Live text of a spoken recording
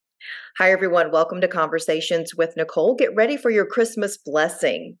Hi, everyone. Welcome to Conversations with Nicole. Get ready for your Christmas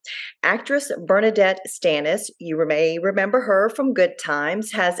blessing. Actress Bernadette Stanis, you may remember her from Good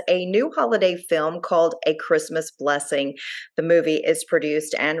Times, has a new holiday film called A Christmas Blessing. The movie is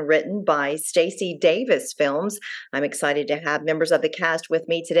produced and written by Stacey Davis Films. I'm excited to have members of the cast with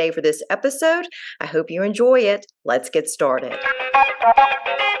me today for this episode. I hope you enjoy it. Let's get started.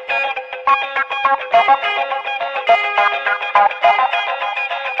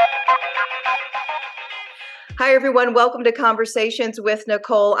 Hi, everyone. Welcome to Conversations with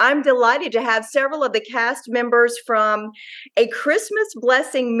Nicole. I'm delighted to have several of the cast members from A Christmas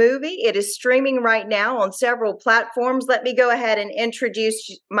Blessing movie. It is streaming right now on several platforms. Let me go ahead and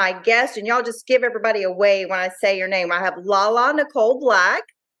introduce my guest, and y'all just give everybody a wave when I say your name. I have Lala Nicole Black.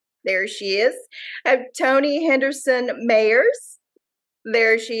 There she is. I have Tony Henderson Mayers.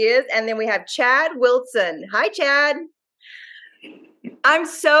 There she is. And then we have Chad Wilson. Hi, Chad. I'm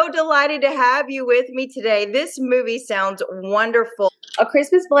so delighted to have you with me today. This movie sounds wonderful. A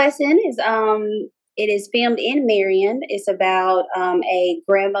Christmas Blessing is it is filmed in Marion. It's about a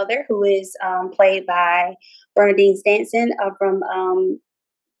grandmother who is played by Bernadine Stanson from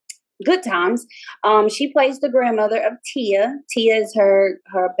Good Times. She plays the grandmother of Tia. Tia is her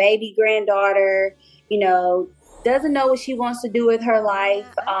baby granddaughter. Doesn't know what she wants to do with her life.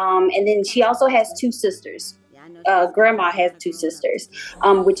 And then she also has two sisters. Grandma has two sisters,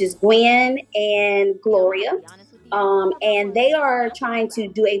 which is Gwen and Gloria. And they are trying to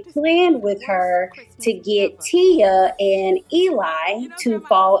do a plan with her to get Tia and Eli to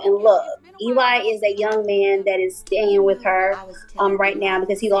fall in love. Eli is a young man that is staying with her right now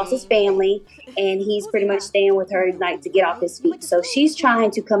because he lost his family, and he's pretty much staying with her like to get off his feet. So she's trying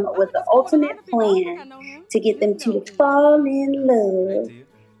to come up with the ultimate plan to get them to fall in love.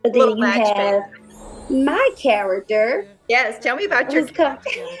 But then you have my character. Yes, tell me about your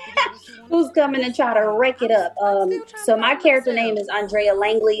who's coming to try to wreck it up. So my character name is Andrea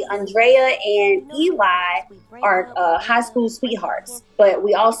Langley. Andrea and Eli are high school sweethearts, but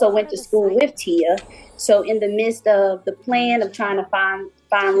we also went to school with Tia. So in the midst of the plan of trying to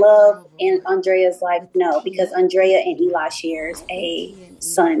find love, and Andrea's like, no, because Andrea and Eli shares a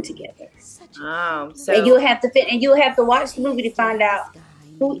son together. Oh, so and you'll have to watch the movie to find out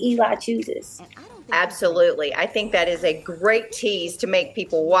who Eli chooses. Absolutely. I think that is a great tease to make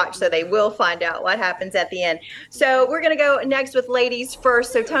people watch so they will find out what happens at the end. So we're going to go next with ladies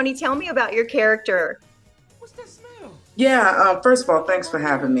first. So Tony, tell me about your character. What's that smell? Yeah, first of all, thanks for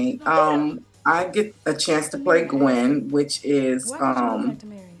having me. I get a chance to play Gwen, which is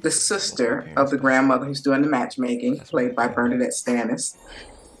the sister of the grandmother who's doing the matchmaking, played by Bernadette Stanis.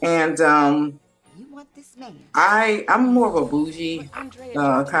 And I'm more of a bougie,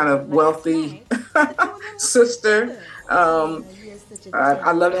 kind of wealthy sister.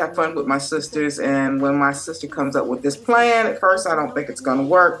 I love to have fun with my sisters, and when my sister comes up with this plan, at first I don't think it's going to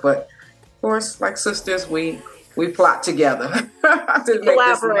work, but of course, like sisters, we plot together to make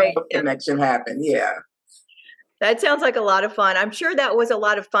this connection happen. Yeah. That sounds like a lot of fun. I'm sure that was a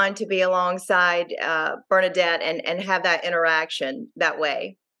lot of fun to be alongside Bernadette and have that interaction that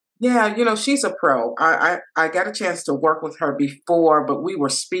way. Yeah, she's a pro. I got a chance to work with her before, but we were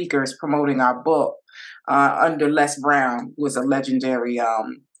speakers promoting our book under Les Brown, who was a legendary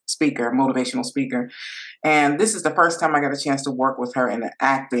speaker, motivational speaker. And this is the first time I got a chance to work with her in an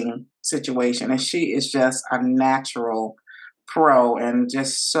acting situation. And she is just a natural pro and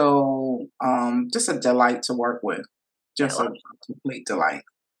just so, just a delight to work with. Just a complete delight.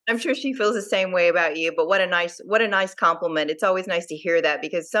 I'm sure she feels the same way about you, but what a nice compliment. It's always nice to hear that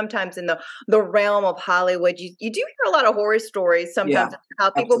because sometimes in the realm of Hollywood, you do hear a lot of horror stories sometimes how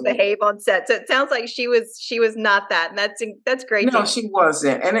people absolutely. behave on set. So it sounds like she was not that. And that's great. No, she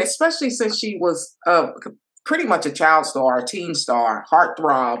wasn't. And especially since she was pretty much a child star, a teen star,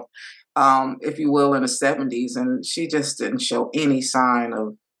 heartthrob, if you will, in the 70s. And she just didn't show any sign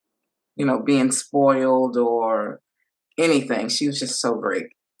of, being spoiled or anything. She was just so great.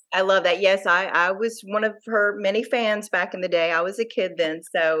 I love that. Yes, I was one of her many fans back in the day. I was a kid then,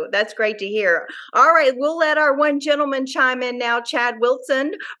 so that's great to hear. All right, we'll let our one gentleman chime in now, Chad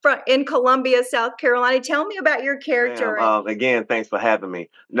Wilson in Columbia, South Carolina. Tell me about your character. Again, thanks for having me.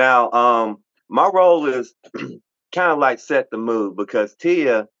 Now, my role is kind of like set the mood because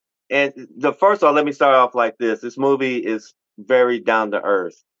Tia, and first of all, let me start off like this. This movie is very down to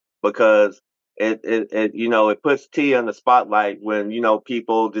earth because it puts Tia in the spotlight when,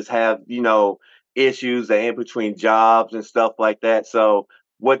 people just have, issues that in between jobs and stuff like that. So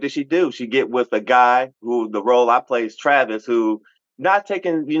what did she do? She get with a guy who the role I play is Travis, who not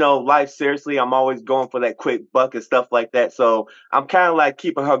taking, life seriously. I'm always going for that quick buck and stuff like that. So I'm kind of like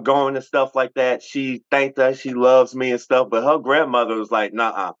keeping her going and stuff like that. She thanked us, she loves me and stuff, but her grandmother was like,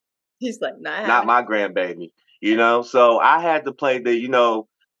 nah, He's like, not not having my grandbaby, So I had to play the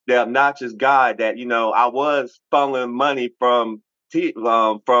obnoxious guy that, I was funneling money from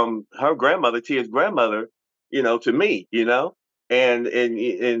her grandmother, Tia's grandmother, to me,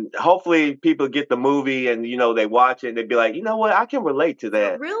 and hopefully people get the movie and they watch it and they'd be like, you know what, I can relate to it.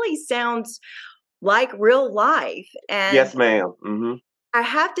 that. It really sounds like real life. And Yes, ma'am. Mm-hmm. I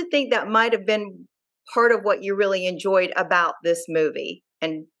have to think that might have been part of what you really enjoyed about this movie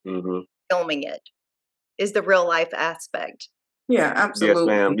and filming it, is the real life aspect. Yeah, absolutely. Yes,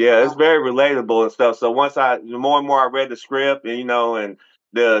 ma'am. Yeah, it's very relatable and stuff. So the more and more I read the script and and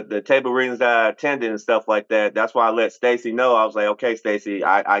the table readings that I attended and stuff like that, that's why I let Stacy know. I was like, okay, Stacy,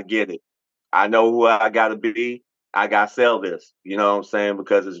 I get it. I know who I gotta be. I gotta sell this. You know what I'm saying?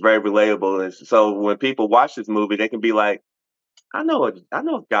 Because it's very relatable. And so when people watch this movie, they can be like, I know a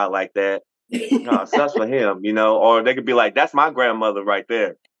guy like that. No, it sucks for him, or they could be like, that's my grandmother right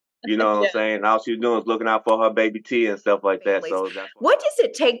there. You know what I'm saying? All she was doing is looking out for her baby T and stuff like that. So what does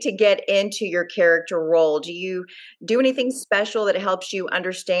it take to get into your character role? Do you do anything special that helps you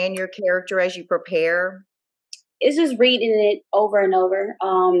understand your character as you prepare? It's just reading it over and over.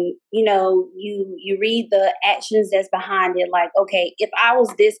 You read the actions that's behind it. Like, okay, if I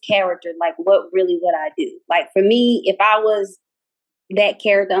was this character, like, what really would I do? Like, for me, if I was that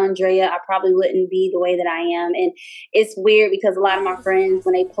character, Andrea, I probably wouldn't be the way that I am. And it's weird because a lot of my friends,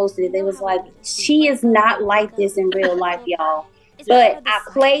 when they posted it, they was like, she is not like this in real life, y'all. But I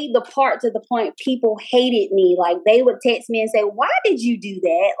played the part to the point people hated me. Like, they would text me and say, why did you do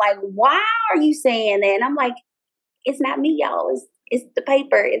that? Like, why are you saying that? And I'm like, it's not me, y'all. It's the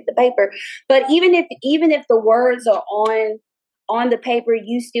paper. It's the paper. But even if the words are on the paper,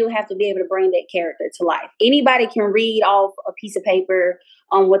 you still have to be able to bring that character to life. Anybody can read off a piece of paper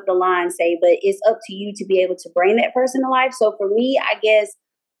on what the lines say, but it's up to you to be able to bring that person to life. So for me, I guess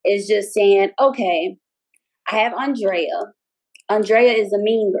it's just saying, okay, I have Andrea. Andrea is a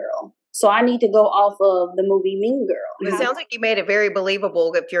mean girl. So I need to go off of the movie Mean Girl. It sounds like you made it very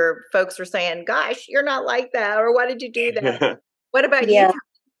believable if your folks were saying, gosh, you're not like that, or why did you do that? What about you?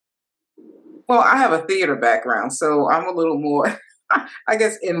 Well, I have a theater background, so I'm a little more, I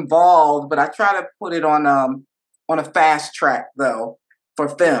guess, involved, but I try to put it on a fast track, though, for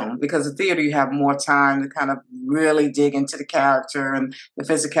film, because the theater, you have more time to kind of really dig into the character and the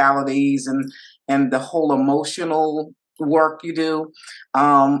physicalities and the whole emotional work you do.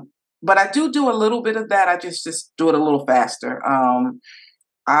 But I do a little bit of that. I just do it a little faster.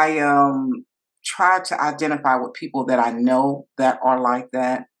 I try to identify with people that I know that are like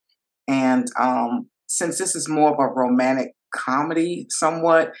that. And since this is more of a romantic comedy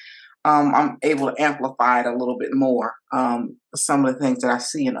somewhat, I'm able to amplify it a little bit more. Some of the things that I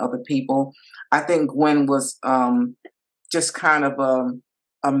see in other people. I think Gwen was just kind of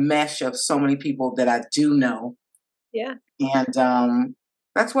a mesh of so many people that I do know. Yeah. And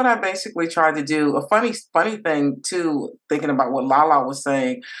that's what I basically tried to do. A funny thing too, thinking about what Lala was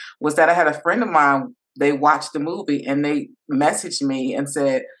saying, was that I had a friend of mine, they watched the movie and they messaged me and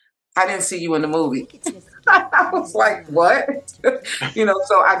said, I didn't see you in the movie. I was like, what?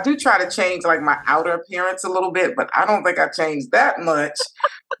 So I do try to change like my outer appearance a little bit, but I don't think I changed that much.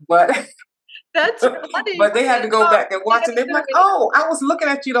 But that's funny. But they had to go back and watch it. They're like, oh, I was looking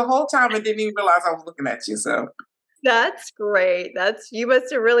at you the whole time and didn't even realize I was looking at you. So that's great. You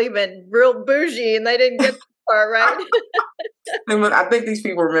must have really been real bougie and they didn't get that far, right? I think these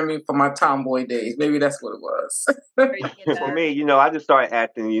people remember me from my tomboy days. Maybe that's what it was. For me, I just started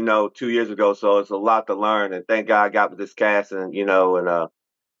acting, 2 years ago, so it's a lot to learn. And thank God I got with this cast and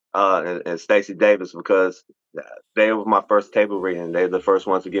Stacey Davis, because they were my first table reading. They're the first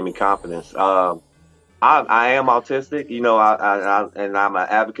ones to give me confidence. I am autistic, and I'm an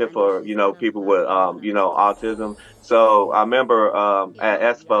advocate for, people with, autism. So I remember at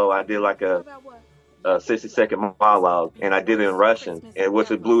Expo, I did like a 60-second monologue, and I did it in Russian, and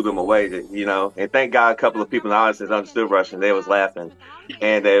which it blew them away, and thank God a couple of people in the audience understood Russian. They was laughing,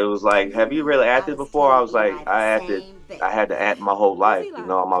 and it was like, have you really acted before? I was like, I had to act my whole life, I'm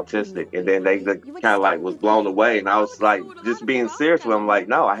autistic. And then they kind of like was blown away, and I was like, just being serious with them, like,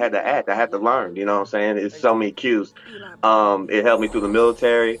 no, I had to act, I had to learn, you know what I'm saying? It's so many cues. It helped me through the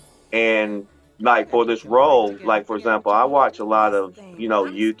military, and like for this role, like for example, I watch a lot of,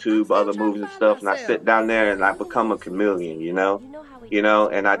 YouTube, other movies and stuff, and I sit down there and I become a chameleon,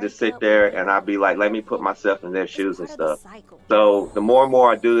 and I just sit there and I be like, let me put myself in their shoes and stuff. So the more and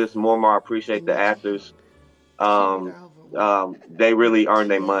more I do this, the more and more I appreciate the actors. they really earn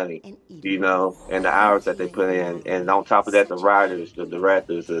their money, you know, and the hours that they put in. And on top of that, the writers, the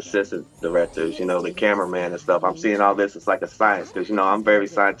directors, the assistant directors, you know, the cameraman and stuff. I'm seeing all this. It's like a science because, you know, I'm very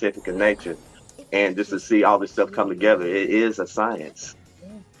scientific in nature. And just to see all this stuff come together, it is a science.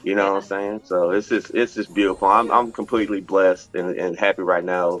 You know what I'm saying? So it's just beautiful. I'm completely blessed and happy right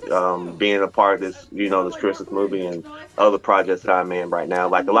now, being a part of this, you know, this Christmas movie and other projects that I'm in right now.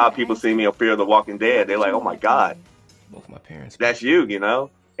 Like a lot of people see me on Fear of the Walking Dead. They're like, oh my God, Both my parents. that's you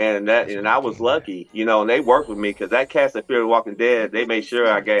know? And I was lucky, you know, and they worked with me because that cast at Fear of the Walking Dead, they made sure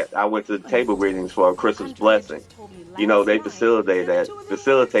I went to the table readings for a Christmas blessing. You know, they facilitated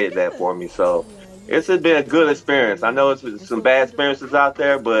that for me. So it's been a good experience. I know it's some bad experiences out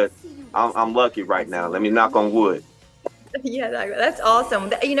there, but I'm lucky right now. Let me knock on wood. Yeah, that's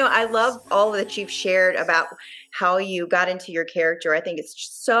awesome. You know, I love all that you've shared about how you got into your character. I think it's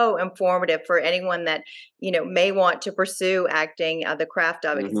so informative for anyone that, you know, may want to pursue acting, the craft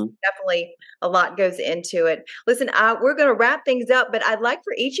of it. Definitely a lot goes into it. Listen, we're going to wrap things up, but I'd like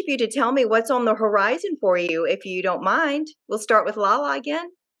for each of you to tell me what's on the horizon for you, if you don't mind. We'll start with Lala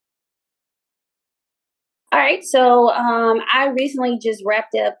again. All right, so I recently just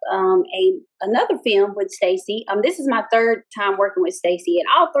wrapped up another film with Stacey. This is my third time working with Stacey, and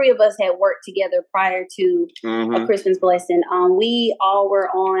all three of us had worked together prior to A Christmas Blessing. We all were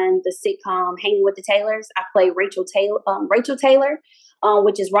on the sitcom Hanging with the Taylors. I played Rachel Taylor,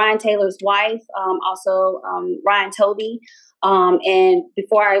 which is Ryan Taylor's wife. Also, Ryan Toby. And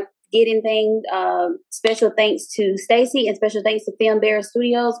before I get anything, special thanks to Stacey and special thanks to Film Bear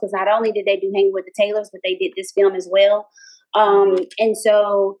Studios, because not only did they do Hanging with the Taylors, but they did this film as well. And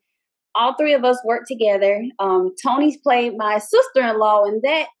so all three of us worked together. Tony's played my sister-in-law in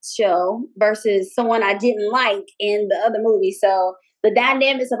that show versus someone I didn't like in the other movie. So the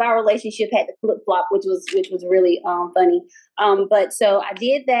dynamics of our relationship had to flip-flop, which was really funny. But so I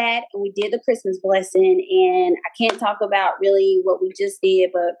did that, and we did The Christmas Blessing, and I can't talk about really what we just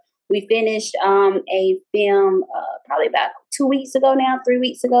did, but we finished a film probably about 3 weeks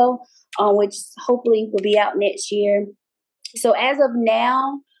ago, which hopefully will be out next year. So as of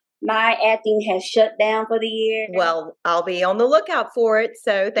now, my acting has shut down for the year. Well, I'll be on the lookout for it.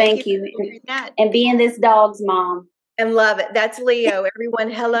 So thank you for doing that. And being this dog's mom. And love it. That's Leo. Everyone,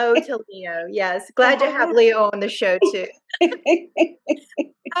 hello to Leo. Yes. Glad to have Leo on the show too.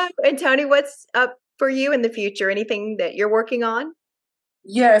 And Tony, what's up for you in the future? Anything that you're working on?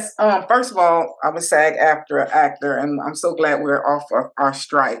 Yes. First of all, I'm a SAG-AFTRA actor, and I'm so glad we're off of our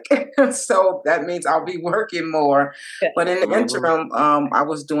strike. So that means I'll be working more. But in the interim, I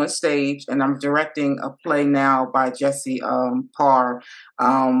was doing stage, and I'm directing a play now by Jesse Parr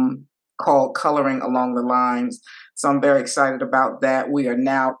called Coloring Along the Lines. So I'm very excited about that. We are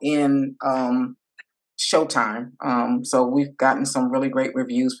now in Showtime. So we've gotten some really great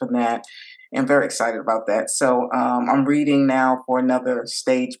reviews from that. I'm very excited about that. So I'm reading now for another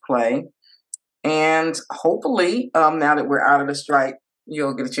stage play. And hopefully, now that we're out of the strike,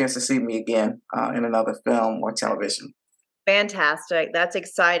 you'll get a chance to see me again in another film or television. Fantastic. That's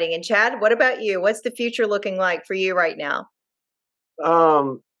exciting. And Chad, what about you? What's the future looking like for you right now?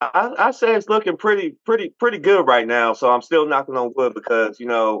 I say it's looking pretty good right now. So I'm still knocking on wood because,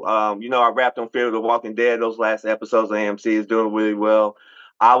 I wrapped on Fear of the Walking Dead. Those last episodes of AMC is doing really well.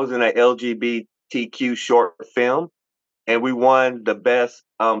 I was in an LGBTQ short film, and we won the best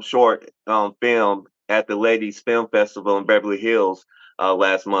short film at the Ladies Film Festival in Beverly Hills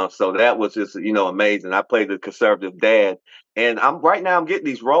last month. So that was just, amazing. I played the conservative dad, and I'm getting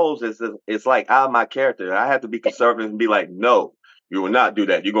these roles. It's like out of my character. I have to be conservative and be like, no, you will not do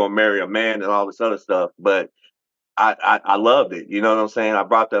that. You're gonna marry a man and all this other stuff. But I loved it. You know what I'm saying? I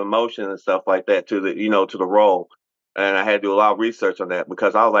brought the emotion and stuff like that to the role. And I had to do a lot of research on that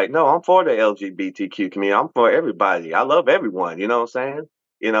because I was like, no, I'm for the LGBTQ community. I'm for everybody. I love everyone. You know what I'm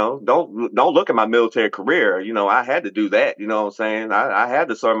saying? Don't look at my military career. I had to do that. You know what I'm saying? I had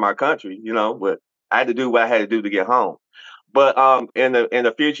to serve my country, but I had to do what I had to do to get home. But in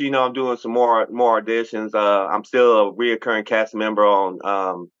the future, I'm doing some more auditions. I'm still a reoccurring cast member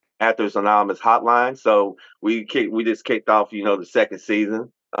on Actors Anonymous Hotline. So we just kicked off, the second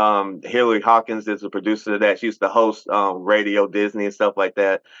season. Hillary Hawkins is a producer of that. She used to host Radio Disney and stuff like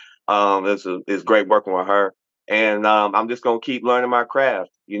that. It's great working with her. And I'm just gonna keep learning my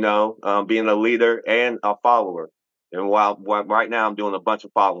craft, being a leader and a follower. And while right now I'm doing a bunch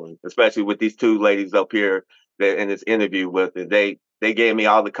of following, especially with these two ladies up here that in this interview with it. They gave me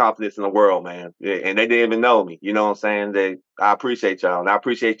all the confidence in the world, man. And they didn't even know me. You know what I'm saying? I appreciate y'all. And I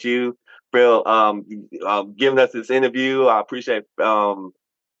appreciate you, Phil, giving us this interview. I appreciate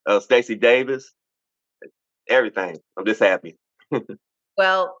Stacey Davis. everything. I'm just happy.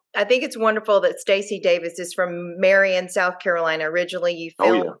 Well, I think it's wonderful that Stacey Davis is from Marion, South Carolina. Originally, you Oh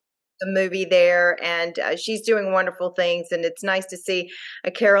filmed yeah. the movie there, and she's doing wonderful things. And it's nice to see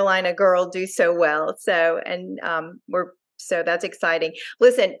a Carolina girl do so well. So that's exciting.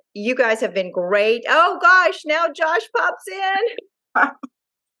 Listen, you guys have been great. Oh gosh, now Josh pops in.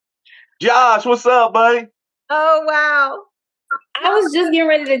 Josh, what's up, buddy? Oh wow. I was just getting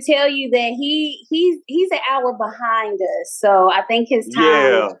ready to tell you that he's an hour behind us, so I think his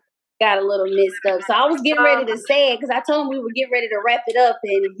time got a little messed up. So I was getting ready to say it because I told him we would get ready to wrap it up,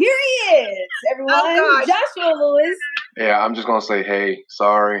 and here he is, everyone, Joshua Lewis. Yeah, I'm just gonna say, hey,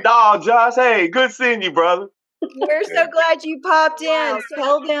 sorry. No, Josh, hey, good seeing you, brother. We're so glad you popped in.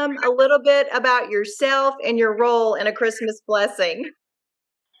 Tell them a little bit about yourself and your role in A Christmas Blessing.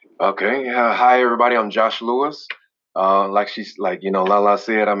 Okay. Hi, everybody. I'm Josh Lewis. Lala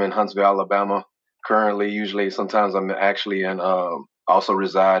said, I'm in Huntsville, Alabama. Currently, sometimes I'm actually also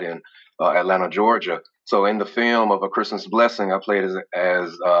reside in Atlanta, Georgia. So in the film of A Christmas Blessing, I played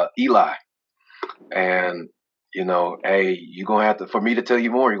as Eli. And, hey, you're going to have to, for me to tell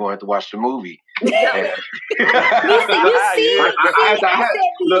you more, you're going to have to watch the movie. Look, I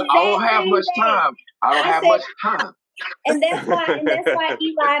don't have much time. I don't have much time. And that's why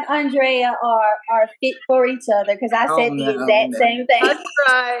Eli and Andrea are fit for each other, because I said the exact same thing. That's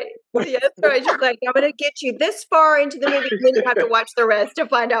right. Yeah, that's right. She's like, I'm going to get you this far into the movie, and then you have to watch the rest to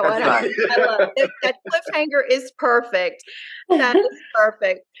find out what happens. I love it. That cliffhanger is perfect. That is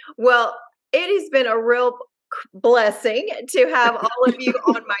perfect. Well, it has been a real blessing to have all of you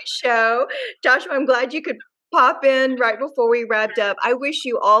on my show. Joshua, I'm glad you could pop in right before we wrapped up. I wish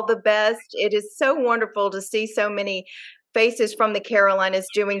you all the best. It is so wonderful to see so many faces from the Carolinas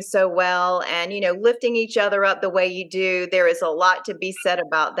doing so well and, lifting each other up the way you do. There is a lot to be said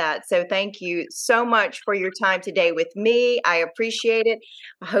about that. So thank you so much for your time today with me. I appreciate it.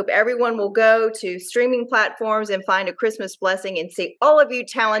 I hope everyone will go to streaming platforms and find A Christmas Blessing and see all of you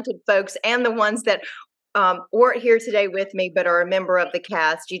talented folks and the ones that weren't here today with me, but are a member of the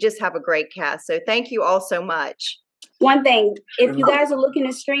cast. You just have a great cast. So thank you all so much. One thing, if you guys are looking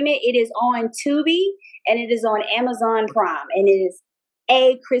to stream it, it is on Tubi and it is on Amazon Prime, and it is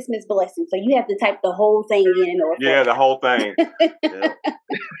A Christmas Blessing. So you have to type the whole thing in order. Yeah, the whole thing. Yeah.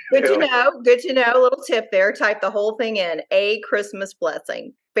 Good to know. Good to know. A little tip there. Type the whole thing in. A Christmas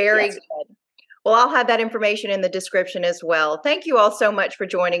Blessing. Very good. Well, I'll have that information in the description as well. Thank you all so much for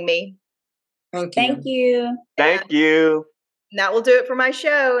joining me. Thank you. Thank you. Thank you. And that will do it for my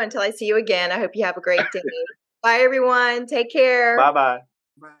show. Until I see you again, I hope you have a great day. Bye, everyone. Take care. Bye-bye.